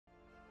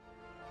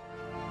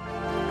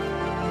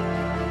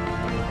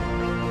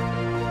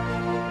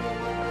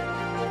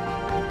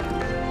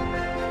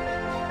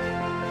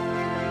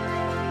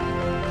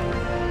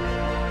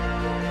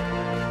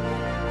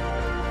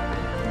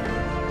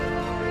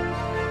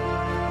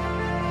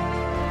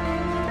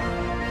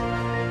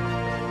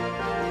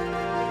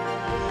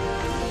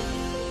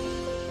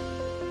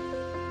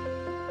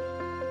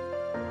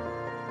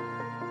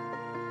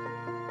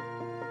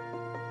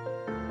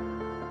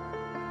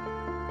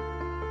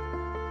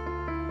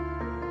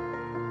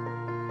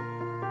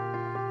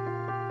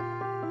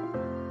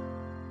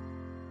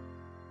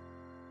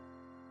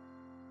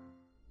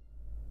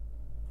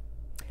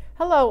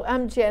Hello,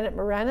 I'm Janet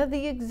Morana,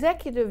 the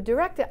Executive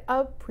Director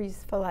of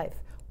Priests for Life.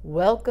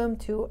 Welcome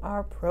to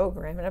our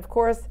program. And of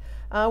course,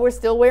 we're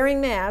still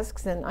wearing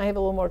masks, and I have a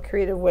little more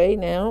creative way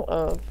now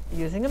of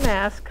using a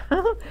mask.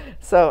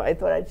 So I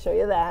thought I'd show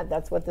you that.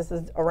 That's what this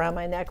is around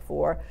my neck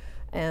for.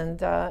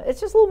 And it's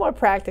just a little more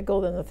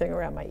practical than the thing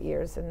around my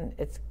ears, and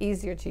it's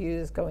easier to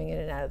use going in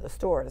and out of the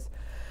stores.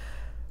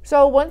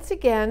 So once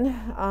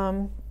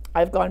again,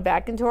 I've gone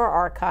back into our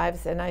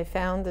archives, and I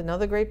found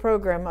another great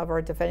program of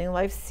our Defending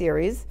Life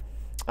series.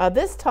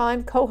 This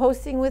time,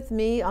 co-hosting with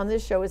me on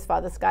this show is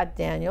Father Scott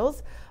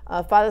Daniels.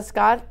 Father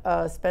Scott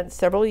spent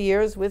several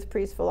years with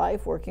Priests for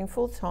Life, working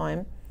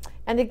full-time.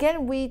 And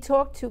again, we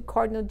talked to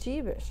Cardinal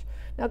Jeevish.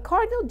 Now,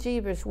 Cardinal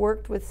Jeevish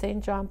worked with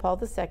St. John Paul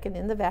II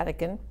in the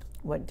Vatican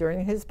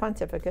during his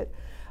pontificate.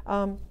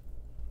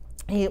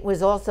 He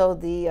was also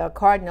the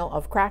Cardinal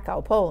of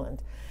Krakow,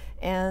 Poland.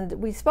 And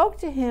we spoke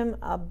to him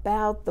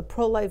about the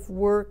pro-life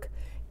work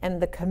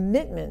and the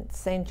commitment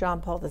St.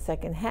 John Paul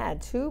II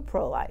had to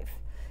pro-life.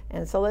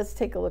 And so let's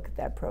take a look at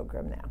that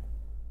program now.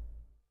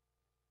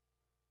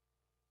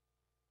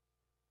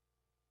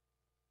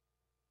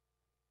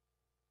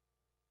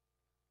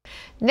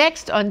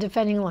 Next on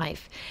Defending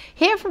Life,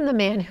 hear from the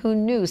man who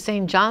knew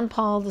St. John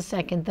Paul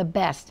II the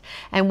best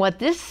and what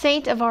this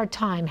saint of our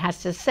time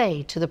has to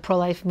say to the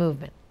pro-life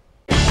movement.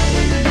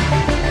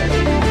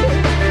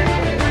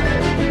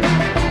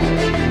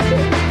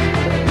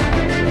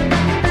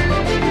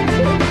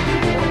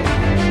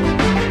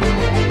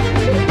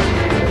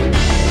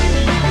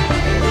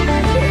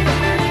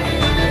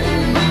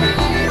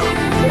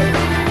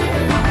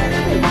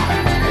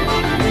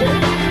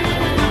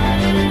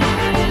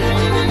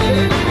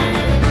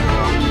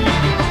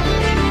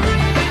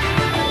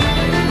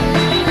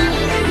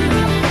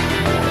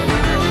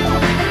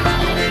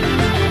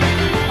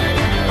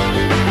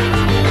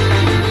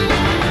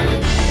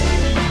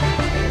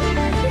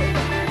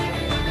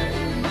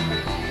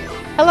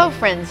 Hello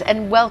friends,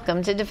 and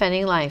welcome to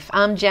Defending Life.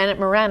 I'm Janet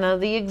Morana,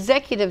 the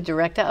Executive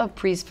Director of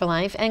Priests for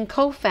Life and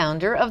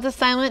co-founder of the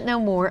Silent No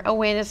More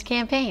Awareness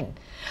Campaign.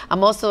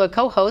 I'm also a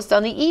co-host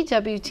on the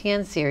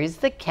EWTN series,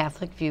 The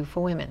Catholic View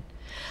for Women.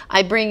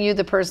 I bring you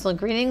the personal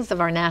greetings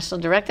of our National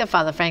Director,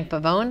 Father Frank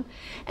Pavone,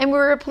 and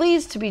we're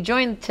pleased to be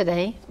joined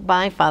today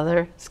by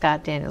Father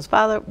Scott Daniels.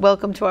 Father,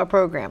 welcome to our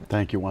program.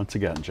 Thank you once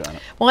again,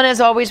 Janet. Well, and as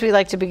always, we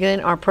like to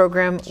begin our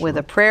program with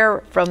a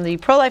prayer from the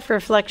Pro-Life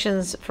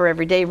Reflections for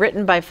Every Day,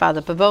 written by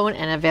Father Pavone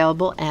and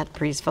available at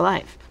Priests for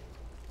Life.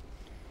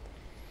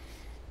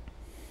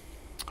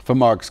 From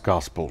Mark's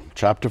Gospel,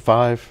 chapter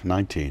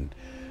 5:19.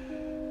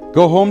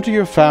 Go home to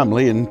your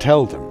family and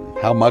tell them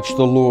how much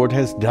the Lord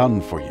has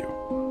done for you,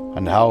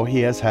 and how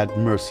he has had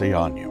mercy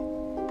on you.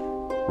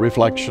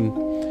 Reflection.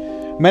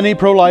 Many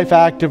pro-life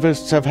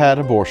activists have had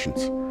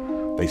abortions.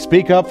 They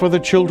speak up for the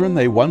children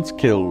they once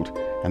killed,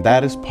 and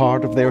that is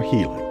part of their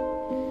healing.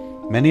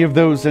 Many of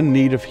those in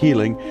need of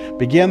healing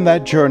begin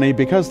that journey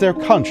because their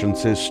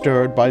conscience is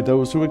stirred by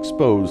those who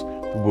expose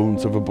the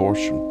wounds of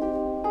abortion.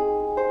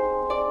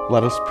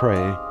 Let us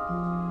pray.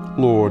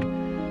 Lord,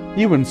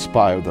 you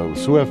inspire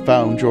those who have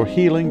found your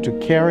healing to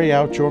carry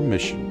out your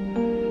mission.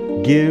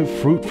 Give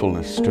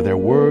fruitfulness to their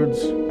words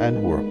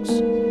and works.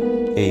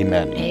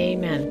 Amen.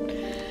 Amen.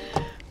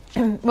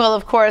 Well,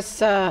 of course,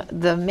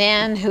 the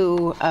man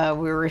who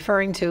we're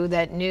referring to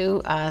that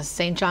knew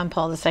St. John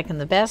Paul II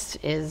the best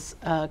is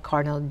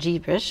Cardinal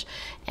Jeevish,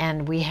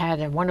 and we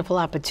had a wonderful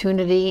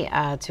opportunity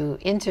to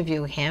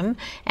interview him,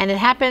 and it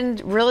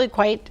happened really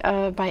quite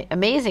by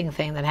amazing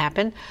thing that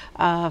happened.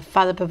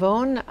 Father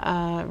Pavone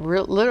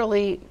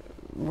literally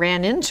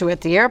ran into at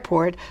the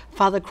airport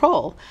Father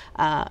Kroll,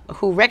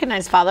 who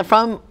recognized Father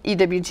from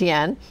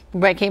EWTN,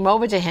 came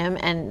over to him,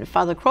 and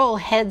Father Kroll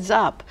heads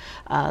up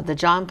the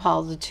John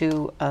Paul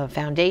II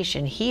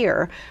Foundation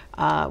here,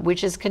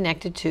 which is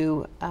connected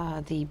to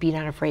the Be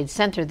Not Afraid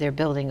Center they're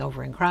building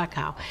over in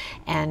Krakow.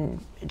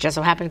 And it just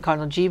so happened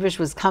Cardinal Jeevish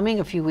was coming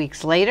a few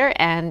weeks later,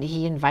 and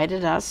he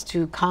invited us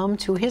to come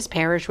to his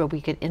parish where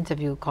we could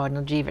interview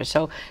Cardinal Jeevish.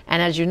 So,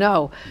 and as you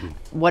know,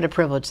 what a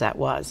privilege that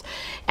was.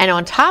 And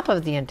on top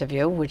of the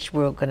interview, which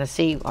we're going to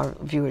see, our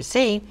viewers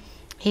see,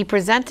 he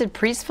presented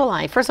Priests for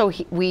Life. First of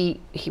all, we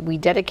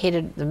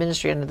dedicated the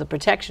ministry under the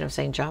protection of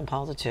St. John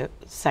Paul II,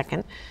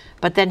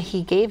 but then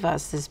he gave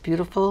us this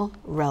beautiful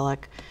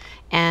relic,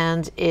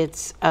 and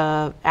it's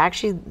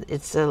actually,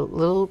 it's a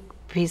little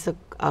piece of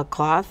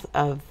cloth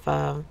of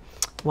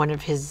one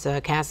of his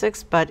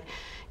cassocks, but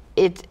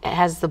it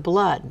has the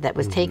blood that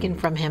was taken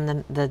from him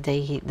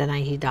the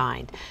night he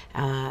died,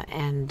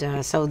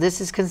 so this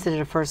is considered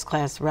a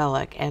first-class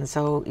relic. And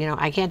so, you know,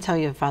 I can't tell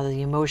you, Father,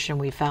 the emotion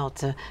we felt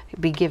to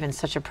be given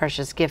such a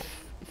precious gift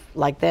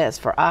like this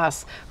for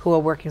us who are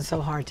working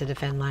so hard to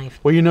defend life.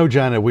 Well, you know,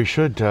 Janet, we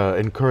should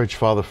encourage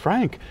Father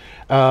Frank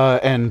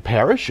and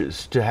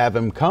parishes to have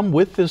him come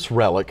with this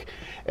relic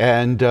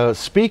and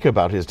speak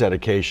about his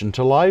dedication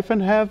to life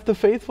and have the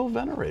faithful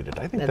venerated.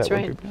 I think that's that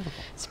right. would be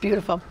beautiful. It's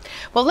beautiful.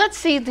 Well, let's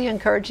see the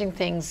encouraging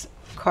things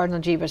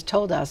Cardinal Jeevish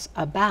told us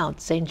about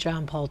St.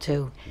 John Paul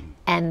II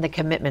and the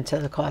commitment to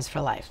the cause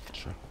for life.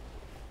 Sure.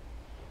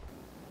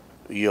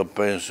 Io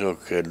penso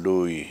che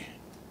lui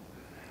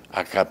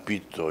ha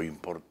capito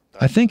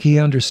I think he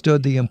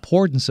understood the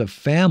importance of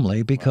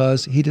family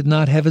because he did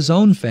not have his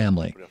own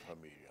family.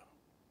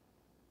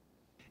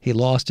 He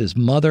lost his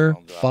mother,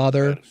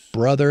 father,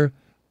 brother,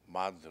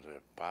 madre,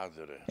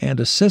 padre, and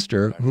a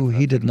sister who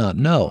he did not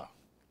know.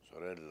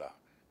 sorella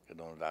che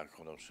non la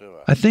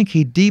conosceva. I think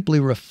he deeply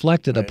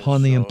reflected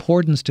upon the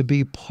importance to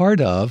be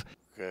part of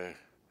Che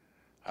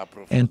ha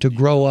and to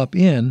grow up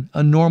in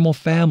a normal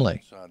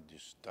family. di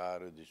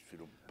stare, di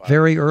sviluppare.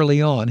 Very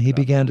early on, he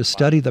began to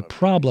study the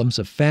problems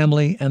of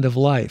family and of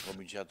life.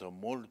 Cominciato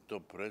molto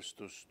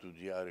presto a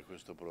studiare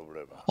questo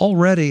problema.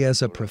 Already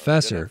as a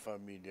professor, Della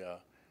famiglia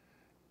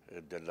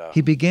e della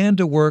he began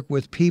to work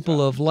with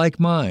people of like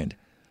mind,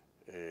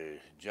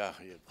 già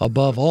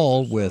above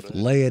all with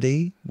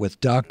laity, with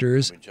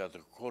doctors, cominciato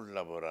a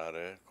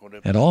collaborare con le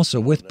and also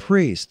with persone,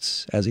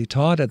 priests as he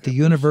taught at the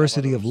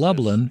University of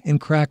Lublin in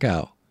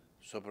Krakow.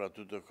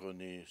 soprattutto con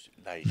i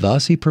laici,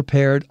 Thus he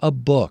prepared a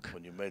book,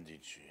 con i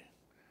medici.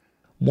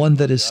 one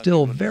that is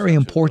still very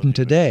important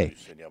today,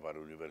 Insegnava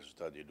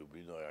all'Università di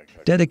Dublino e anche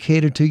a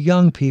dedicated to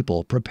young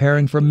people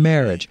preparing for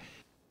marriage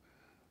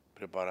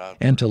preparato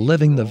and to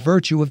living the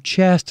virtue of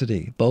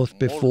chastity both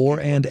before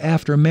and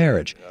after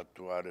marriage, e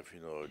attuare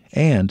fino ad oggi.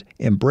 and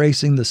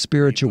embracing the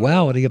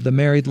spirituality of the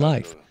married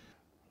life.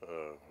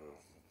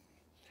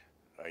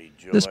 Ai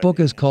This book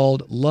is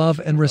called Love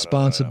and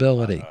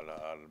Responsibility.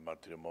 al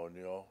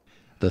matrimonio,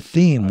 The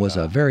theme was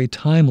a very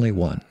timely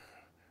one.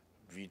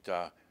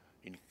 vita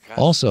in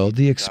Also,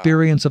 the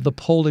experience of the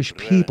Polish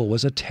people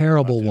was a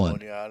terrible one.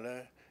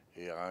 matrimoniale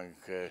e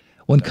anche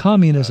When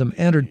communism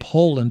entered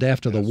Poland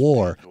after the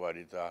war,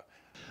 spiritualità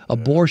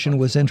abortion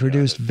was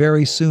introduced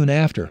very soon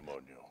after,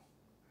 matrimonio.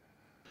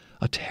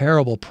 a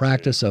terrible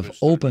practice of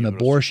Questo open libro si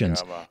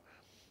abortions chiama,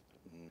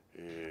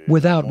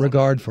 without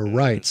regard for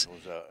rights,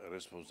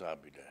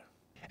 responsabile.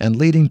 and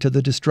leading to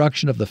the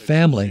destruction of the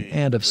family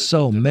and of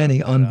so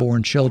many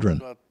unborn children.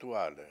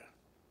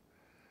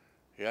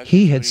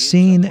 He had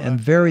seen and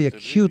very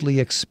acutely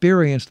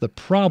experienced the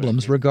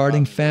problems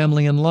regarding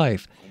family and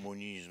life,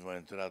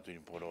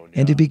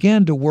 and he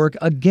began to work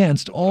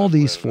against all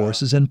these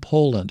forces in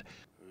Poland,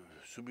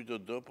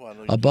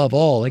 above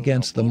all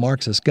against the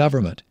Marxist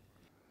government.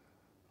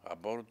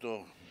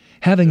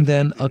 Having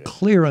then a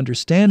clear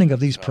understanding of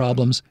these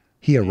problems,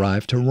 he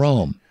arrived to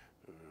Rome.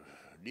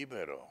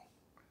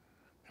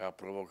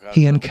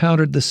 He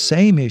encountered the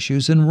same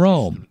issues in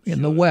Rome,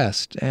 in the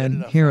West,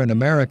 and here in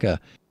America,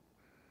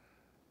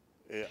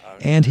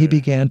 and he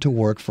began to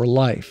work for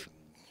life.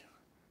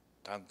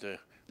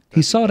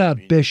 He sought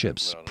out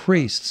bishops,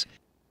 priests,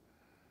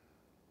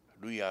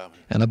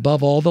 and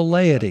above all the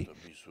laity,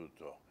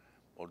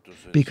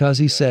 because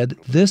he said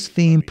this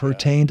theme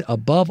pertained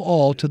above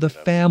all to the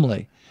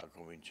family,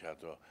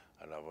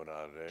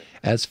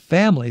 as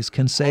families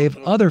can save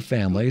other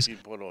families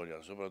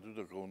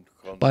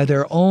by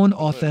their own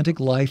authentic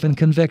life and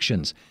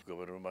convictions,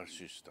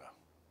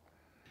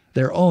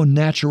 their own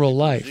natural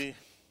life,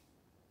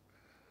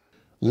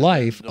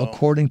 life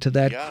according to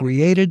that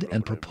created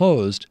and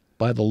proposed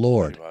by the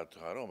Lord.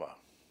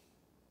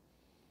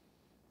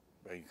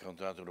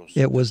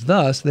 It was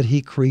thus that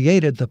he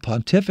created the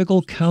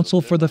Pontifical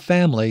Council for the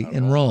Family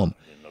in Rome,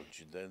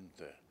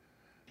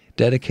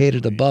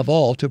 dedicated above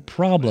all to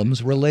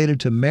problems related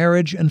to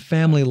marriage and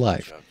family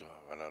life,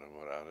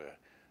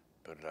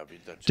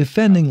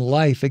 defending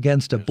life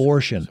against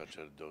abortion,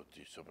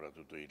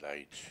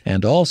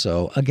 and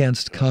also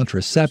against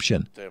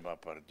contraception,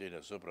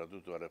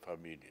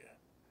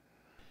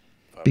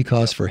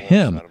 because for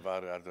him,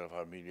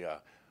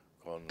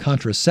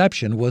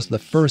 contraception was the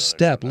first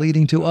step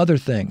leading to other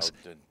things,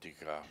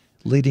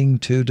 leading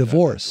to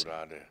divorce,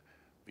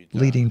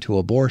 leading to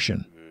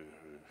abortion.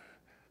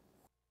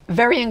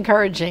 Very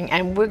encouraging,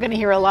 and we're going to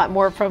hear a lot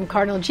more from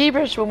Cardinal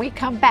Jeebers when we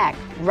come back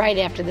right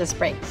after this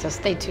break, so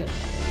stay tuned.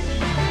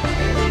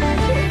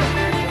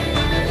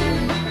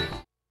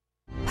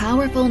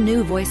 Powerful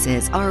new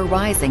voices are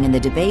arising in the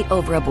debate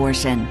over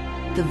abortion.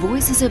 The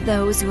voices of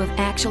those who have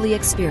actually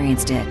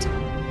experienced it.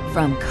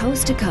 From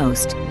coast to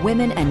coast,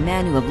 women and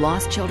men who have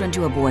lost children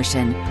to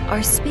abortion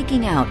are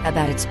speaking out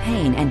about its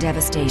pain and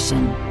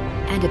devastation,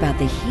 and about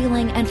the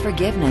healing and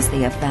forgiveness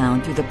they have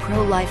found through the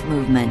pro-life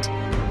movement.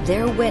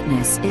 Their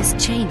witness is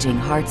changing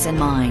hearts and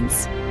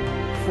minds.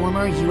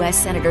 Former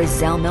U.S. Senator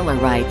Zell Miller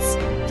writes,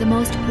 "The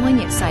most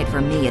poignant sight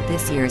for me at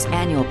this year's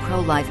annual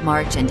pro-life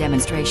march and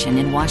demonstration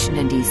in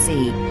Washington,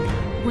 D.C.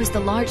 was the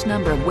large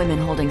number of women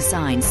holding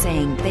signs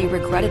saying they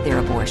regretted their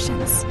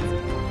abortions."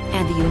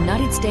 And the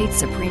United States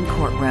Supreme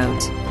Court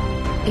wrote,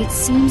 "It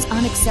seems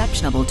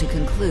unexceptionable to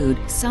conclude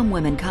some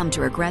women come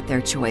to regret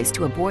their choice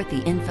to abort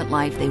the infant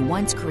life they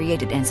once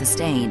created and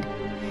sustained.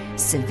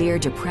 Severe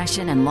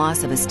depression and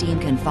loss of esteem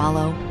can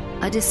follow,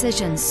 a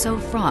decision so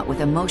fraught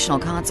with emotional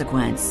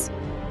consequence."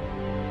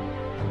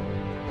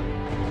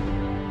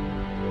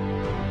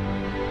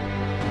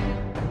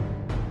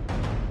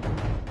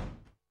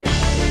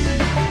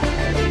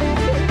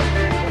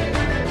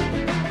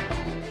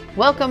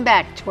 Welcome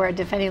back to our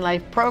Defending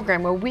Life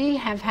program, where we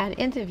have had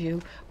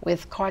interview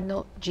with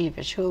Cardinal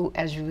Jeevish, who,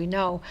 as we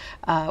know,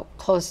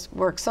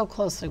 works so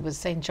closely with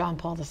St. John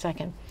Paul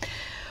II.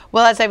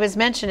 Well, as I was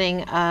mentioning,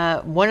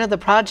 one of the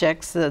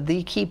projects,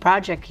 the key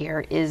project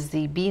here, is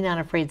the Be Not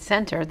Afraid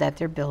Center that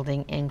they're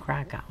building in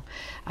Krakow.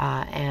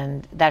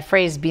 And that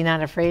phrase, be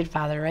not afraid,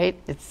 Father, right?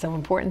 It's so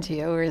important to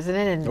you, isn't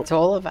it? And to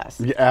all of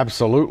us. Yeah,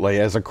 absolutely.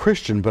 As a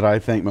Christian, but I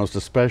think most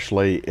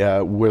especially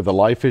where the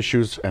life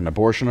issues and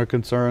abortion are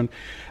concerned,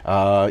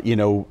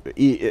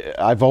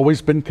 I've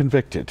always been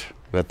convicted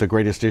that the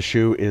greatest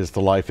issue is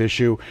the life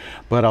issue.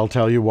 But I'll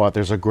tell you what,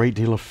 there's a great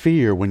deal of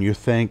fear when you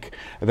think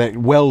that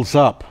wells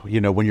up,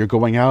 when you're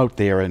going out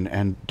there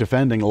and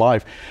defending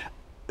life.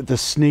 The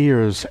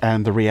sneers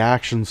and the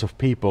reactions of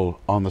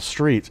people on the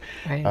streets.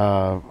 Right.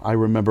 I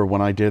remember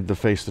when I did the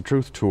Face the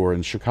Truth tour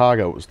in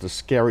Chicago, it was the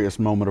scariest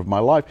moment of my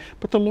life,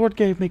 but the Lord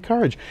gave me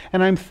courage.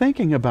 And I'm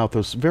thinking about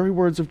those very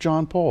words of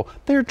John Paul.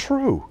 They're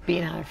true.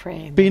 Be not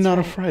afraid. Be not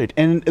afraid.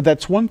 And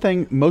that's one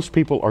thing most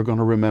people are going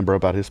to remember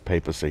about his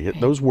papacy,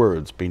 Right. Those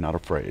words, be not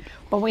afraid.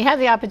 When we had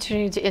the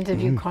opportunity to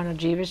interview Cardinal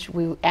Jeevish,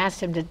 we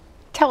asked him to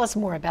tell us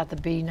more about the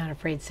Be Not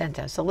Afraid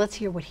Center. So let's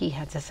hear what he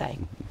had to say.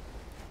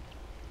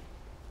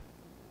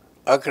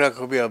 A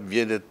Cracovia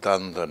viene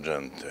tanta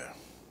gente.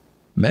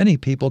 Many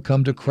people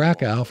come to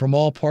Krakow from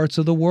all parts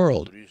of the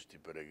world. Turisti,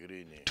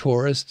 pellegrini,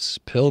 Tourists,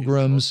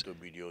 pilgrims, 8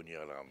 milioni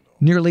all'anno.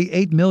 nearly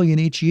 8 million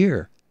each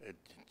year, E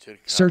cercavano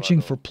searching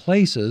for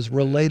places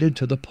related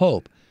to the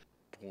Pope,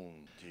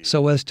 punti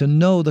so as to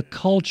know the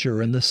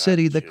culture and the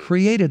city that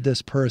created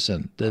this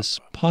person, this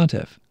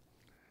pontiff.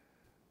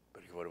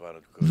 perché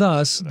volevano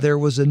Thus, there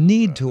was a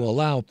need to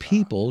allow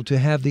people to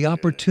have the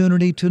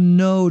opportunity to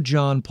know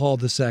John Paul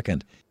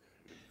II,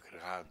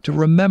 to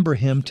remember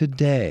him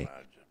today,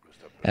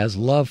 as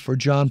love for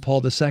John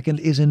Paul II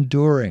is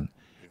enduring,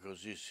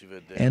 così si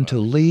vedeva and to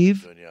leave,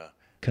 bisogna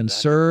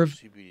conserve,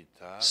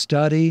 possibilità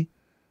study,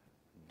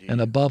 di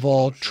and above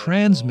all,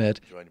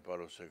 transmit Giovanni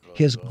Paolo II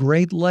his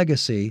great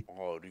legacy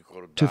o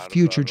ricordarlo to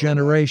future allora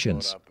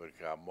generations. ancora,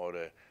 perché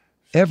amore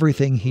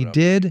Everything he dura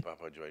did per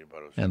Papa Giovanni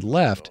Paolo and II.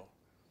 left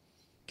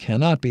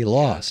cannot be E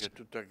lost. anche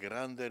tutta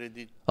grande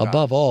eredità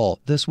Above all,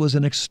 this was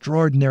an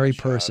extraordinary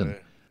person,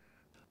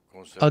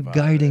 a conservare,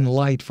 guiding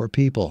light for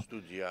people,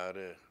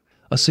 studiare,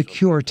 a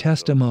secure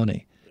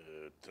testimony,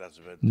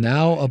 trasmettere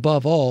now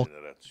above all,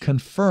 generazioni,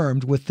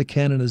 confirmed with the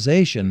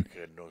canonization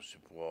che non si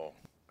può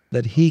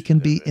that he can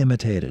be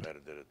imitated.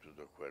 perdere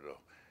tutto quello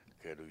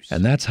che lui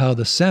And that's how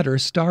the center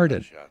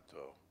started.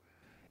 lasciato.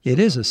 It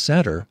is a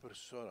center,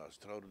 Persona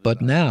straordinaria,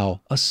 but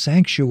now a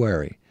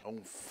sanctuary,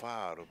 un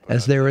faro per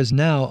as la there is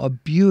now a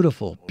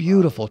beautiful,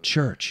 beautiful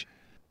church.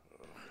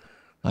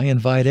 I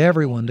invite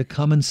everyone to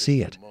come and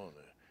see it. testimone,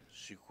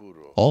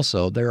 sicuro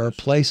Also, there are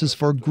places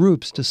for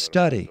groups to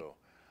study,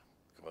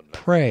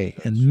 pray,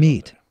 and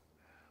meet.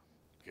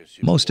 che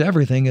si Most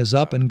everything is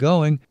up and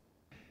going,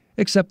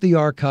 except the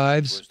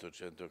archives, questo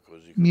centro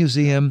così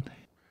museum,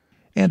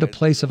 and a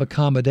place of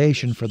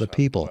accommodation for the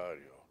people.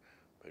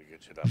 perché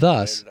c'è la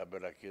Thus,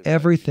 bella chiesa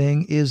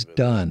everything is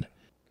done,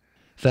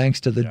 thanks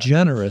to the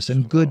generous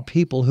and good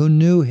people who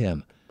knew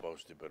him,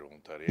 posti per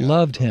volontariato,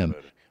 loved him,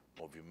 per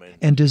movimenti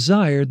and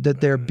desired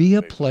that there be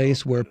a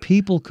place where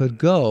people could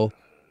go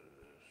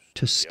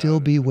to still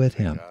be with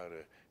him.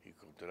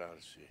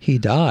 incontrarsi. He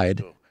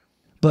died,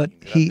 but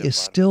he is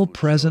still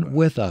present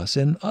with us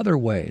in other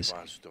ways,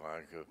 Vasto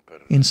anche per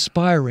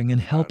inspiring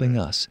and helping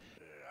us,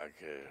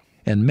 anche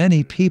and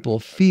many people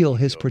feel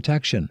his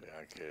protection.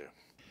 anche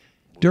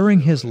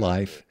During his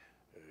life,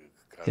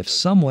 if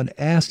someone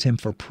asked him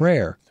for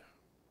prayer,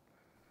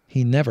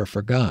 he never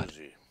forgot.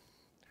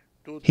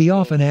 così. He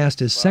often asked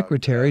his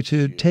secretary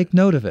to take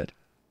note of it,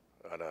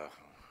 Alla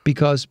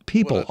because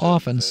people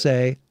often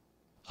say,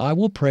 "I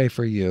will pray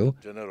for you,"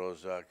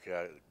 generosa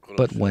che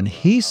but when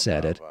he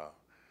said it, amava,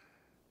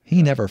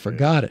 he never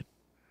forgot it.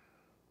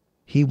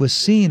 He was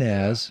seen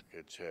as,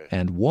 che c'è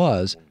and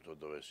was, punto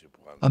dove si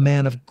può a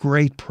man of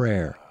great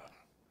prayer,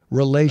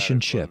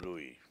 relationship,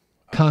 lui,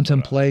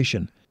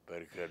 contemplation,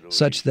 perché lui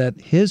such that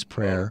his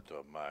prayer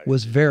mai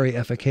was very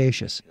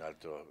efficacious. in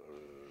alto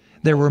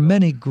There were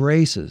many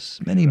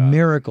graces, many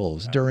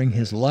miracles during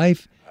his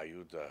life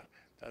aiuta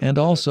and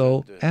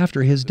also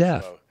after his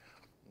death.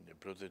 di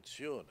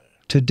protezione.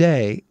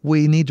 Today,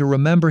 we need to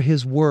remember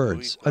his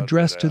words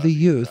addressed to the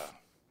youth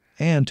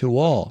and to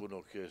all.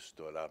 Uno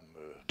chiesto la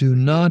Do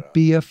not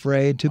be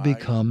afraid to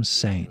become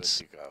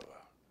saints.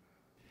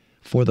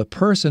 For the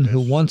person who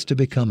wants to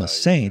become a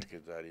saint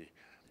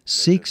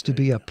seeks to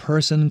be a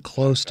person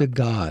close to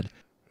God,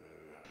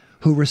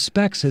 who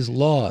respects his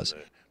laws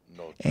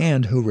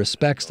and who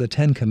respects the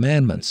Ten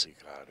Commandments.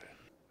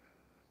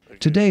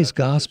 Today's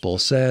gospel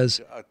says,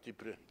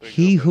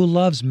 "He who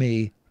loves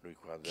me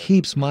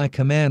keeps my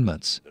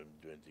commandments,"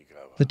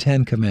 the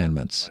Ten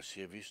Commandments.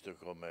 si è visto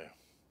come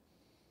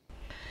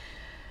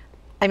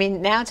I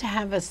mean, now to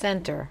have a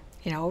center,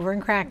 over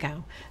in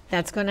Krakow,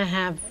 that's going to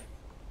have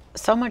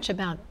so much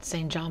about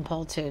St. John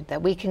Paul II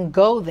that we can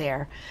go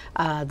there.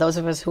 Those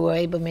of us who are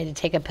able maybe to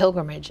take a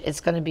pilgrimage, it's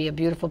going to be a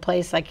beautiful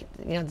place, like,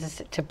 you know,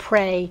 to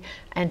pray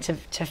and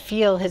to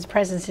feel his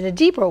presence in a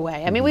deeper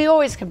way. I mean, we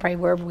always can pray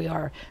wherever we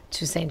are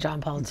to St.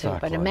 John Paul II,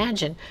 but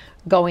imagine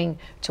going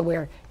to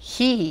where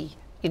he,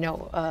 you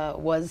know,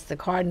 was the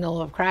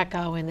Cardinal of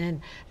Krakow,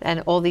 and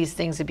all these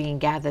things are being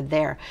gathered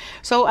there.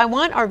 So I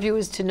want our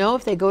viewers to know,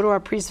 if they go to our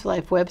Priest for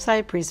Life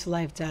website,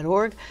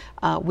 priestforlife.org,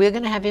 we're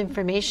going to have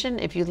information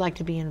if you'd like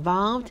to be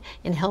involved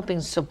in helping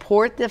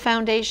support the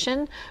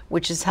foundation,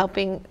 which is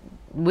helping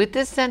with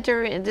this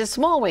center in the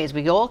small ways.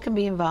 We all can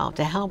be involved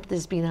to help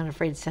this Be Not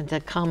Afraid Center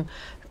come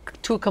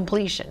to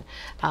completion.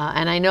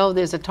 And I know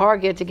there's a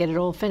target to get it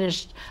all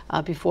finished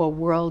before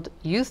World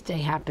Youth Day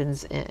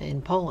happens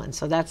in Poland.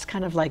 So that's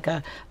kind of like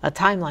a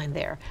timeline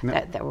there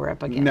that we're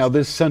up against. Now,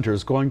 this center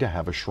is going to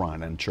have a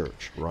shrine and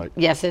church, right?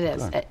 Yes, it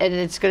is. And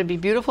it's going to be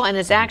beautiful. And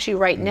it's actually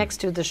right next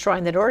to the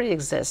shrine that already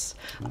exists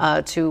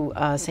to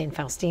St.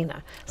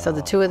 Faustina. So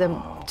the two of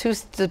them,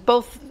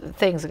 both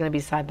things are going to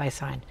be side by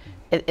side.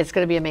 It's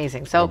going to be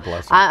amazing. So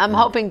I'm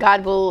hoping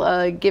God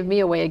will give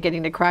me a way of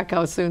getting to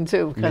Krakow soon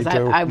too, because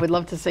I would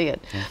love to see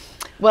it. Yeah.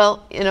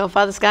 Well, you know,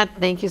 Father Scott,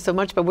 thank you so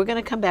much. But we're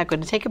going to come back. We're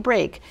going to take a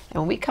break.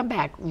 And when we come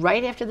back,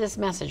 right after this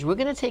message, we're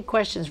going to take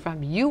questions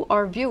from you,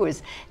 our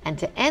viewers. And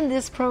to end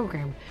this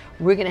program,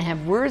 we're going to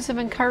have words of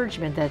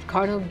encouragement that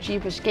Cardinal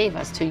Jeebish gave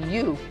us to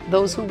you,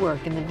 those who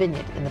work in the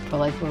vineyard in the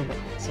pro-life movement.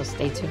 So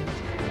stay tuned.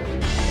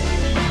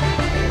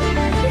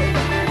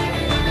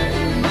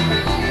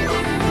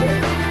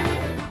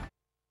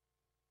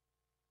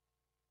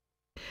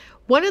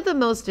 One of the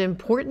most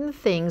important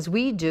things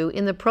we do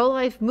in the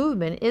pro-life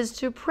movement is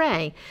to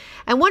pray.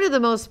 And one of the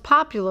most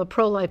popular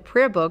pro-life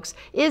prayer books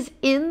is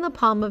In the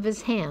Palm of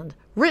His Hand,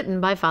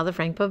 written by Father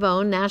Frank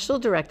Pavone, National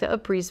Director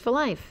of Priests for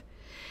Life.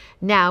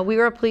 Now, we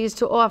are pleased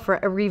to offer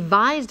a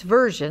revised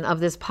version of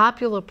this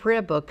popular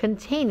prayer book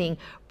containing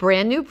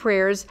brand new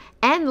prayers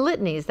and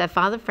litanies that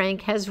Father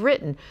Frank has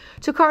written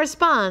to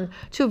correspond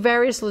to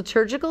various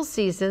liturgical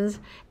seasons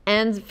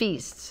and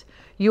feasts.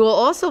 You will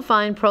also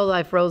find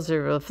pro-life rosary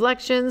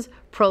reflections,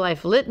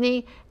 pro-life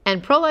litany,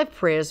 and pro-life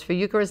prayers for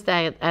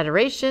Eucharistic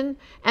adoration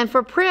and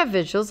for prayer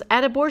vigils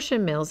at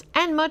abortion mills,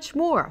 and much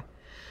more.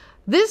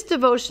 This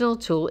devotional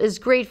tool is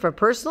great for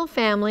personal,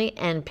 family,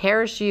 and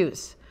parish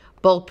use.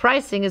 Bulk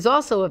pricing is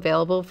also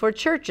available for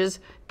churches,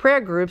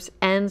 prayer groups,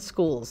 and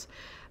schools.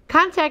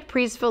 Contact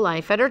Priests for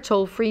Life at our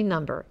toll-free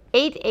number,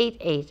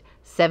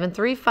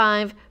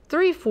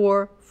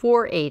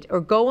 888-735-3448,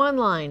 or go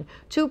online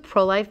to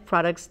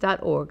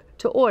prolifeproducts.org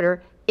to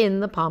order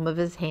In the Palm of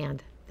His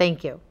Hand.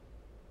 Thank you.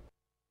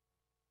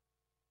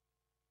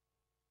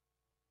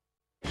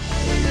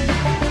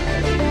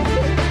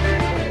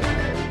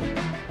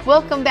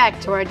 Welcome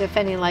back to our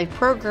Defending Life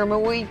program, where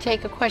we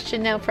take a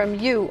question now from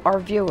you, our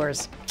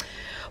viewers.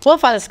 Well,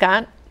 Father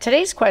Scott,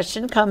 today's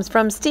question comes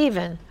from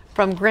Stephen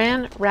from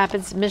Grand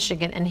Rapids,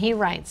 Michigan, and he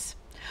writes,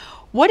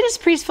 "What is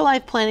Priests for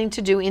Life planning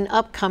to do in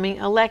upcoming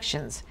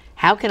elections?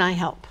 How can I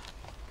help?"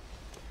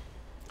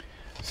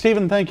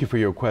 Stephen, thank you for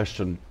your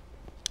question.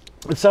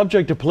 The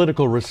subject of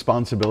political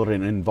responsibility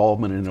and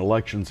involvement in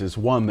elections is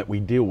one that we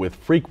deal with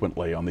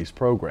frequently on these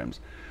programs,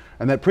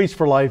 and that Priests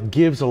for Life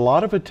gives a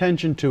lot of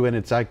attention to in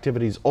its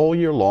activities all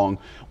year long,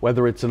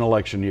 whether it's an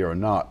election year or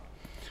not.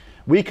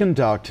 We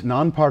conduct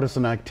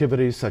nonpartisan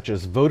activities such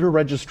as voter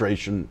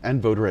registration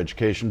and voter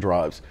education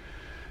drives,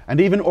 and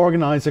even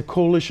organize a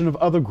coalition of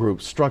other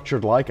groups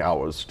structured like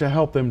ours to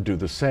help them do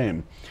the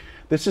same.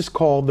 This is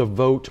called the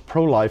Vote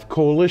Pro-Life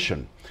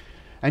Coalition,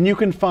 and you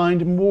can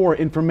find more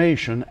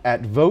information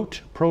at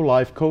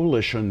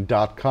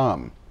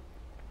voteprolifecoalition.com.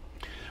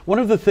 One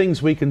of the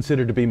things we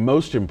consider to be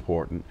most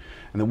important,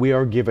 and that we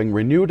are giving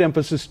renewed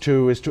emphasis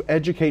to, is to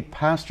educate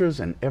pastors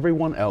and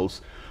everyone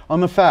else on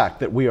the fact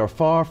that we are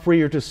far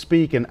freer to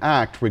speak and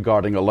act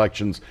regarding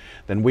elections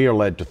than we are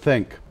led to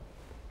think.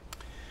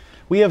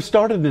 We have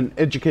started an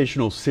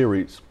educational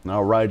series in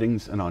our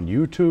writings and on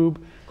YouTube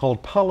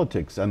called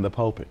Politics and the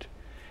Pulpit.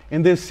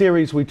 In this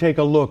series, we take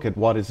a look at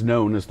what is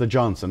known as the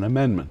Johnson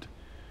Amendment.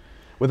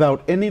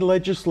 Without any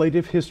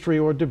legislative history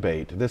or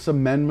debate, this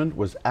amendment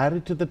was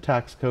added to the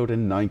tax code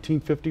in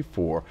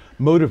 1954,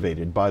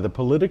 motivated by the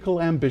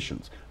political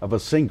ambitions of a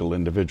single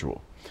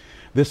individual.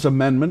 This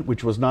amendment,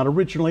 which was not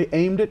originally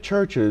aimed at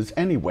churches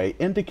anyway,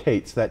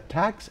 indicates that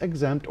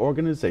tax-exempt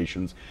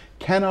organizations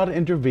cannot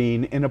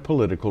intervene in a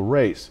political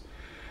race.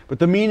 But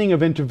the meaning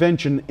of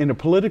intervention in a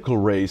political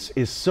race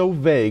is so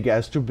vague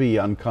as to be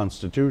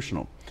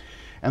unconstitutional.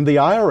 And the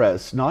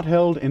IRS, not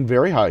held in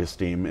very high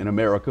esteem in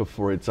America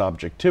for its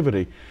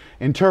objectivity,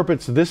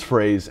 interprets this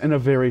phrase in a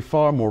very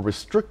far more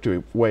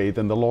restrictive way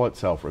than the law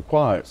itself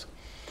requires.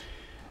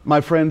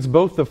 My friends,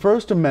 both the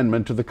First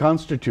Amendment to the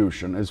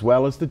Constitution as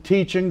well as the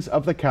teachings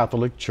of the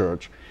Catholic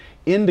Church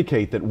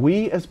indicate that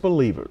we as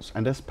believers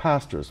and as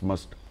pastors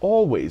must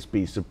always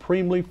be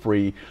supremely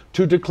free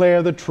to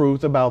declare the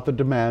truth about the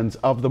demands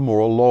of the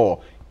moral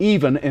law,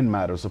 even in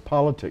matters of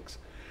politics.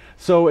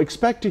 So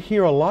expect to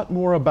hear a lot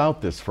more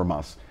about this from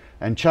us,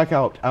 and check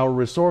out our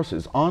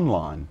resources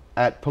online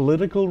at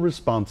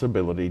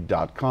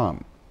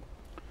politicalresponsibility.com.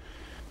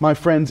 My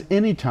friends,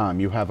 anytime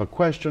you have a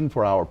question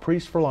for our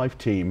Priest for Life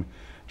team,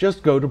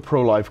 just go to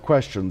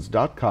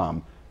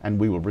prolifequestions.com and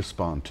we will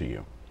respond to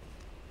you.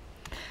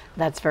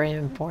 That's very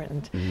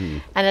important. Mm-hmm.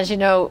 And as you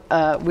know,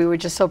 we were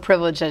just so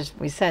privileged, as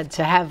we said,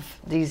 to have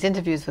these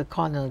interviews with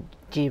Cardinal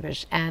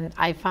Jeebish. And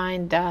I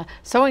find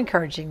so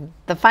encouraging.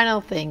 The final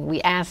thing, we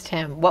asked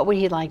him, what would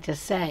he like to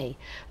say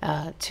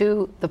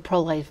to the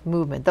pro-life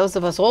movement? Those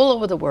of us all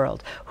over the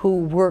world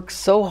who work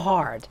so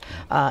hard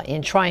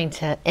in trying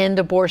to end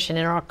abortion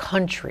in our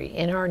country,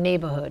 in our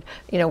neighborhood,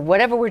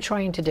 whatever we're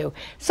trying to do.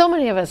 So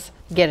many of us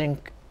get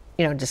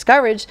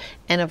discouraged,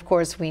 and of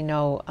course we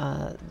know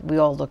we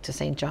all look to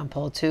St. John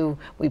Paul II.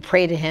 We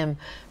pray to him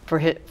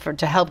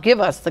to help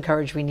give us the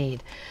courage we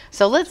need.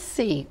 So let's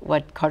see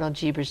what Cardinal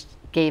Jeebish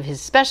gave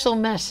his special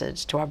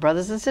message to our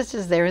brothers and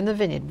sisters there in the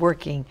vineyard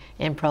working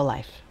in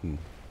pro-life.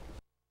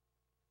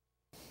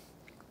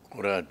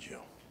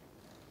 Coraggio.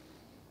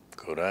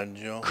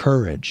 Coraggio.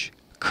 Courage.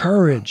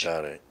 Courage.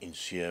 Andare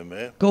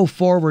insieme. Go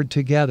forward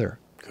together.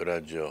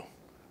 Coraggio.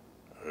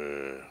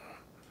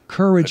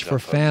 Courage for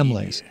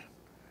families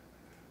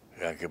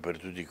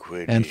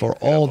and for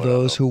all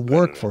those who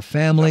work for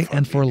family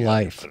and for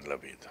life.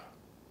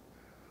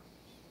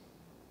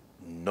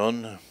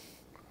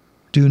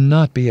 Do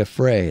not be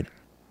afraid.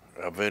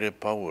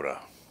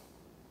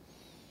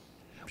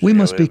 We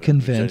must be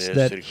convinced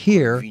that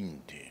here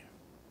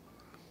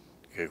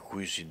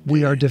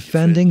we are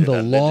defending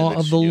the law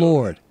of the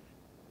Lord.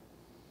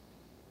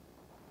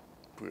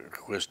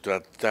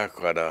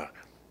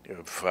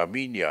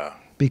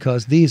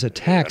 Because these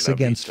attacks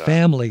against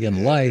family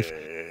and life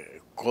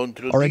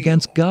are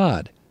against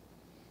God,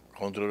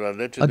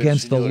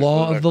 against the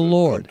law of the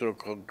Lord,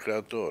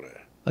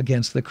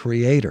 against the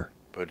Creator.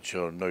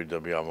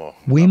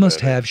 We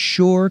must have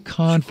sure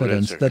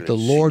confidence that the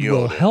Lord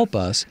will help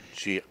us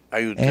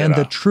and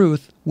the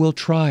truth will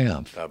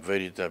triumph.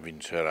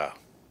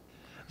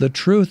 The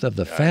truth of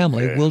the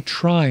family will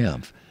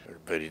triumph,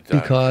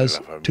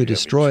 because to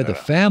destroy the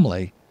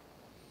family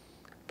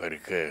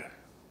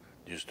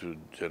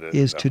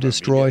is to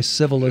destroy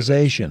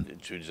civilization,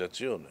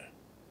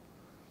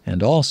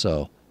 and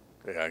also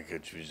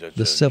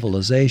the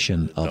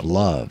civilization of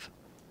love.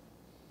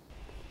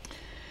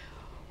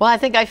 Well, I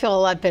think I feel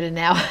a lot better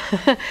now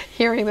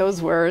hearing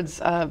those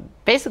words,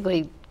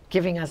 basically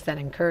giving us that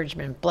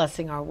encouragement,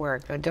 blessing our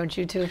work. Don't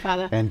you too,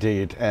 Father?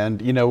 Indeed.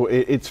 And,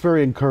 it's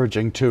very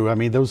encouraging, too. I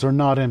mean, those are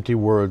not empty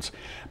words.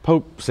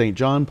 Pope St.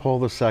 John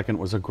Paul II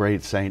was a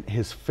great saint.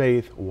 His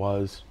faith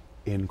was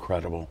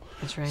incredible.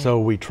 That's right. So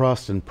we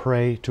trust and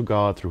pray to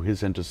God through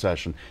his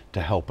intercession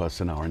to help us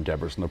in our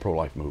endeavors in the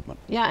pro-life movement.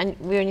 Yeah, and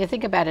when you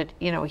think about it,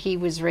 he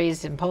was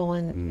raised in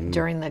Poland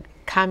during the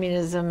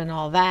communism and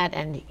all that,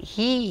 and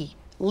he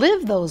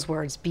lived those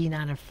words, be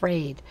not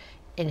afraid,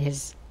 in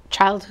his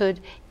childhood,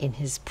 in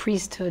his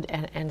priesthood,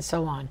 and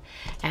so on.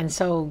 And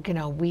so,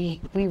 we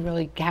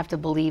really have to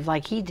believe,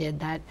 like he did,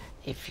 that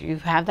if you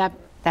have that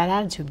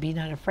attitude, be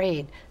not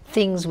afraid,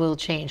 things will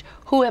change.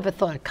 Whoever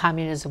thought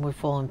communism would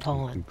fall in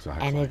Poland?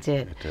 Exactly. And it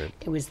did.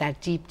 It was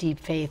that deep, deep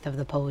faith of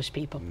the Polish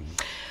people.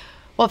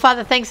 Well,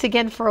 Father, thanks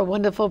again for a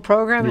wonderful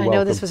program. You're I know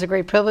welcome. this was a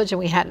great privilege, and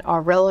we had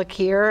our relic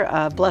here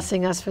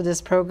blessing us for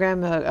this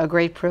program, a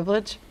great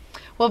privilege.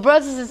 Well,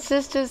 brothers and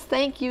sisters,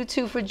 thank you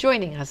too for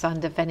joining us on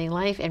Defending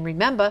Life. And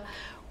remember,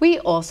 we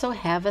also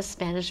have a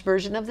Spanish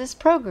version of this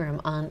program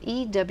on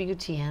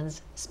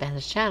EWTN's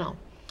Spanish channel.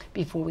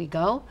 Before we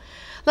go,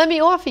 let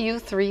me offer you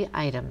 3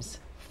 items.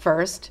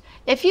 First,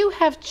 if you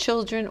have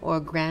children or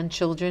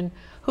grandchildren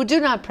who do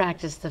not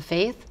practice the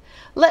faith,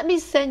 let me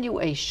send you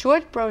a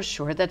short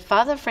brochure that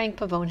Father Frank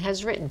Pavone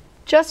has written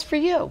just for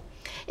you.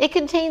 It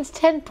contains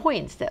 10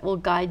 points that will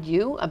guide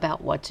you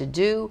about what to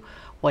do,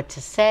 what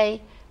to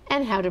say,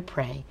 and how to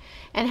pray,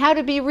 and how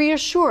to be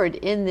reassured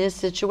in this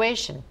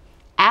situation.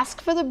 Ask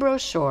for the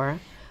brochure,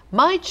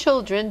 My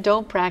Children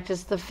Don't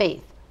Practice the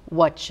Faith.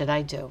 What should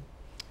I do?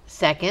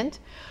 Second,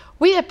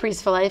 we at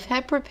Priest for Life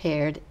have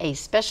prepared a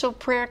special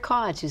prayer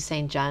card to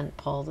St. John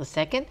Paul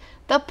II,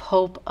 the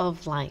Pope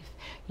of Life.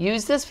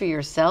 Use this for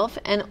yourself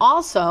and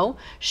also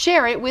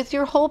share it with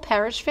your whole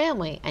parish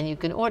family, and you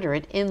can order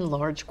it in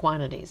large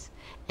quantities.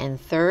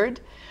 And third,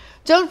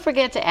 don't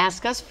forget to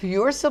ask us for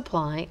your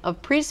supply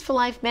of Priest for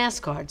Life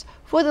mass cards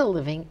for the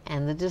living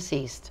and the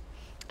deceased.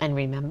 And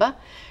remember,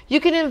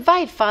 you can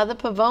invite Father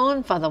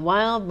Pavone, Father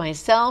Wild,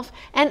 myself,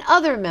 and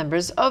other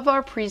members of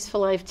our Priest for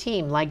Life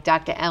team, like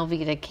Dr.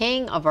 Alveda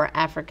King of our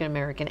African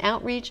American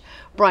Outreach,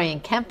 Brian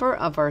Kemper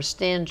of our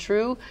Stand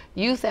True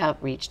Youth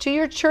Outreach, to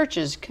your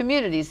churches,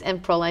 communities,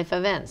 and pro-life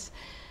events.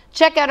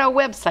 Check out our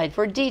website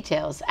for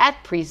details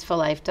at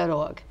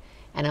priestforlife.org.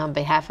 And on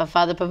behalf of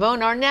Father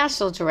Pavone, our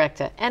National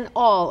Director, and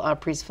all our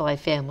Priest for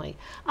Life family,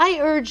 I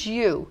urge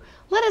you,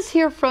 let us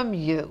hear from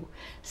you.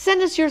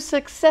 Send us your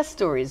success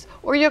stories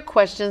or your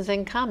questions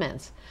and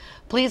comments.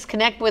 Please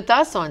connect with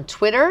us on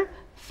Twitter,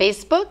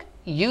 Facebook,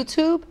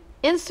 YouTube,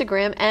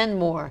 Instagram, and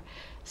more.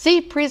 See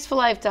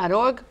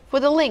priestforlife.org for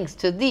the links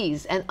to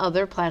these and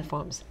other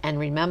platforms. And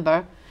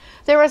remember,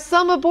 There are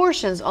some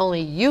abortions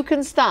only you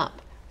can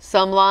stop,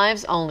 some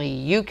lives only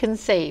you can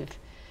save.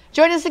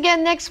 Join us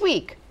again next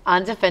week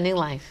on Defending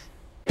Life.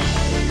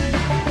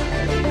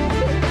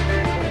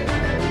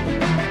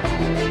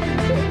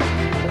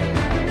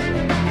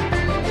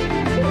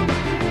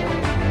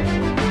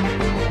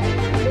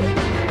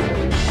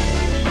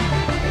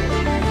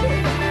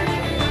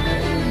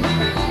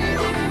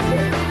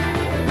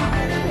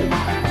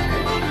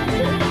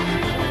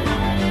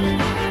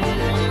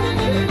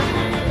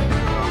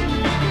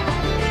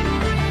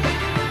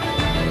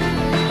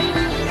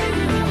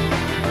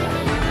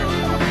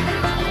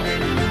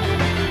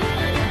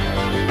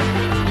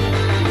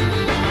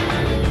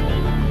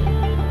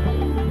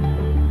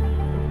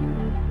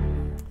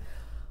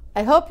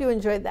 I hope you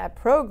enjoyed that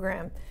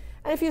program.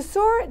 And if you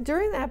saw it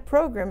during that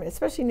program,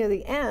 especially near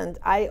the end,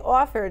 I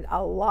offered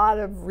a lot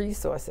of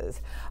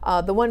resources.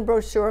 The one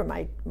brochure,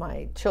 my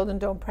Children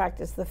Don't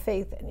Practice the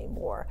Faith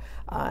Anymore.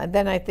 And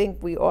then I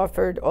think we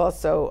offered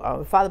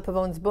also Father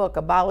Pavone's book,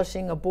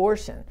 Abolishing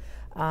Abortion,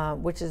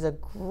 which is a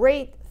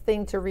great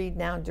thing to read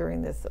now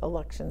during this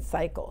election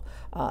cycle.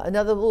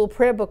 Another little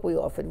prayer book we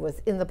offered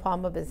was In the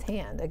Palm of His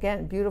Hand.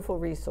 Again, beautiful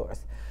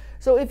resource.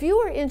 So if you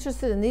are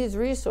interested in these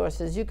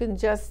resources, you can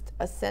just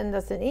send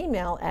us an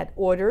email at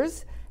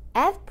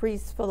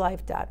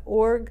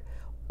orders@priestsforlife.org,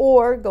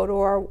 or go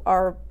to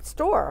our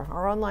store,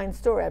 our online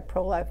store at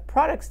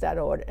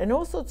prolifeproducts.org. And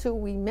also, too,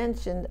 we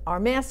mentioned our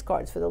mass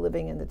cards for the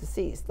living and the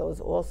deceased.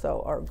 Those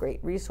also are great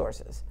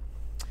resources.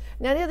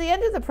 Now, near the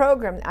end of the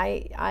program,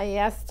 I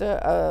asked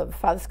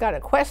Father Scott a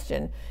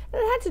question, and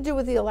it had to do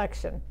with the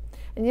election.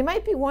 And you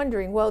might be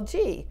wondering, well,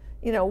 gee,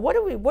 you know, what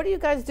are you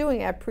guys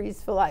doing at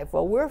Priests for Life?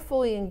 Well, we're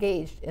fully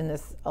engaged in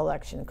this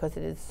election because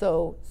it is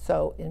so,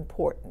 so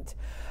important.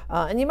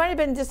 And you might have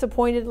been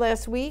disappointed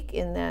last week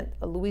in that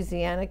a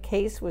Louisiana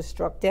case was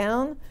struck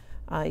down.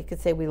 You could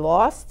say we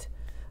lost.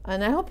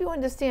 And I hope you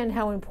understand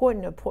how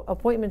important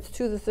appointments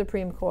to the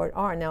Supreme Court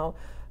are. Now,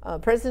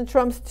 President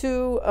Trump's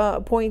two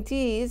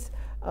appointees,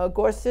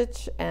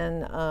 Gorsuch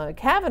and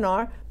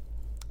Kavanaugh,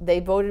 they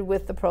voted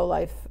with the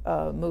pro-life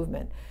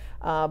movement.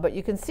 But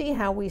you can see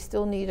how we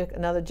still need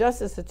another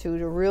justice or two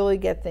to really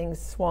get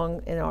things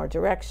swung in our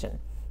direction.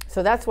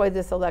 So that's why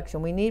this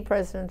election, we need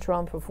President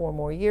Trump for 4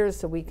 more years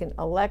so we can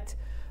elect,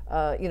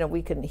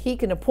 he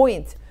can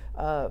appoint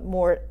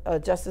more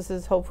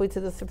justices, hopefully, to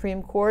the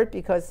Supreme Court,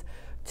 because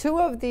 2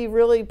 of the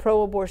really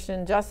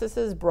pro-abortion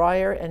justices,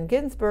 Breyer and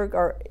Ginsburg,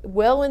 are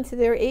well into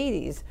their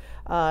 80s.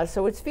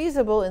 So it's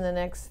feasible in the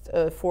next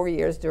 4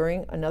 years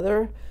during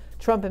another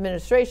Trump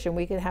administration,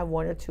 we can have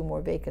 1 or 2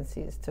 more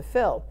vacancies to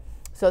fill.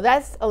 So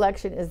that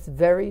election is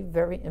very,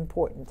 very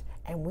important,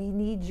 and we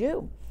need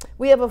you.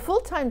 We have a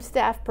full-time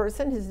staff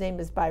person. His name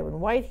is Byron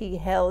White. He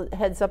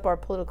heads up our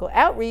political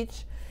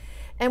outreach,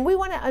 and we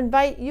want to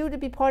invite you to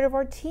be part of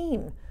our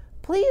team.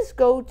 Please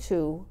go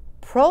to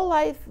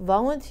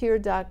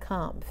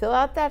prolifevolunteer.com. Fill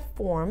out that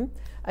form.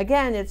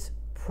 Again, it's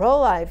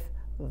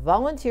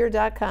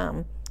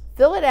prolifevolunteer.com.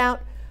 Fill it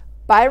out.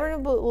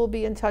 Byron will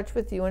be in touch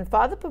with you, and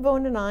Father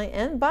Pavone and I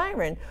and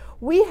Byron,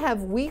 we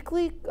have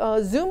weekly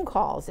Zoom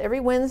calls every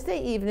Wednesday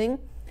evening,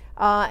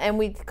 and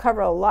we cover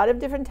a lot of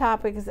different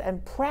topics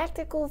and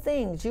practical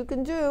things you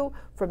can do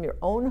from your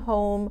own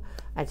home,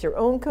 at your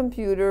own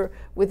computer,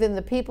 within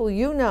the people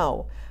you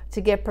know, to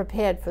get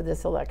prepared for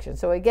this election.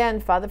 So again,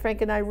 Father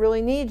Frank and I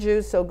really need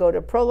you, so go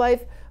to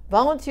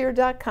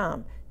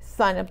prolifevolunteer.com.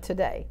 Sign up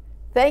today.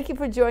 Thank you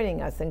for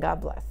joining us, and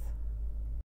God bless.